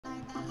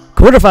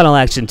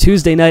Quarterfinal action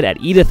Tuesday night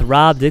at Edith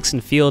Robb Dixon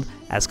Field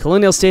as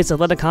Colonial State's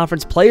Athletic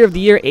Conference Player of the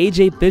Year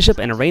AJ Bishop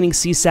and reigning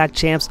CSAC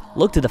champs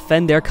look to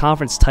defend their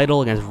conference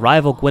title against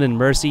rival Gwynedd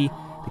Mercy.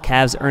 The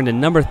Cavs earned a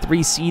number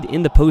 3 seed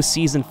in the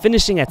postseason,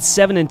 finishing at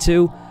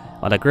 7-2,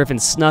 while the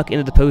Griffins snuck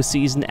into the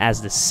postseason as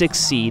the 6th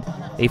seed.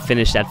 They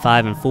finished at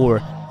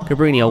 5-4.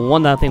 Cabrini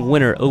a 1-0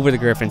 winner over the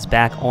Griffins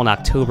back on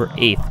October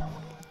 8th.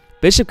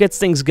 Bishop gets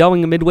things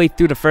going midway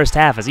through the first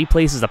half as he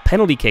places a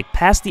penalty kick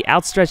past the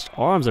outstretched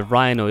arms of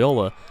Ryan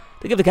Oyola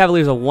to give the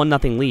Cavaliers a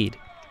 1-0 lead.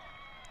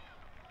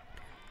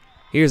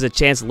 Here's a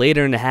chance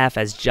later in the half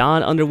as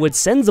John Underwood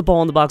sends the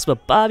ball in the box,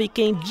 but Bobby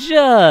Kane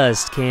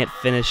just can't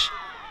finish.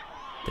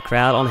 The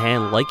crowd on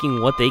hand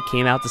liking what they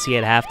came out to see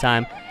at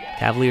halftime.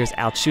 Cavaliers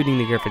out shooting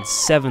the Griffins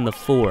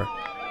 7-4.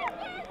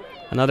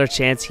 Another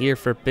chance here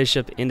for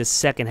Bishop in the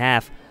second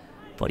half,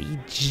 but he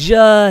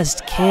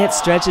just can't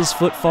stretch his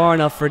foot far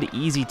enough for the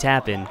easy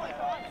tap-in.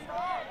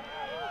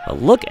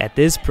 But look at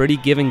this pretty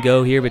give and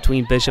go here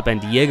between Bishop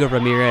and Diego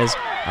Ramirez,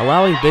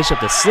 allowing Bishop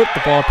to slip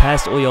the ball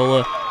past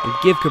Oyola and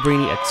give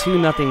Cabrini a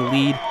 2-0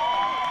 lead.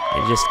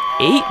 And just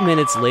 8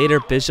 minutes later,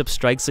 Bishop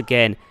strikes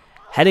again,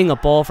 heading a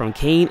ball from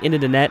Kane into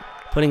the net,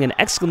 putting an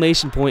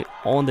exclamation point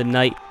on the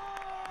night.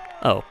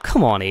 Oh,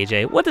 come on,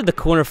 AJ. What did the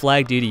corner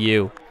flag do to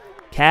you?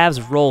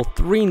 Cavs roll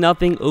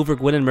 3-0 over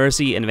Gwynedd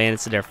Mercy and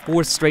advance to their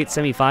 4th straight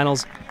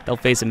semifinals. They'll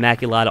face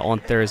Immaculata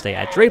on Thursday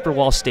at Draper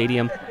Walsh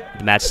Stadium,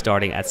 the match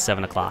starting at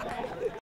 7 o'clock.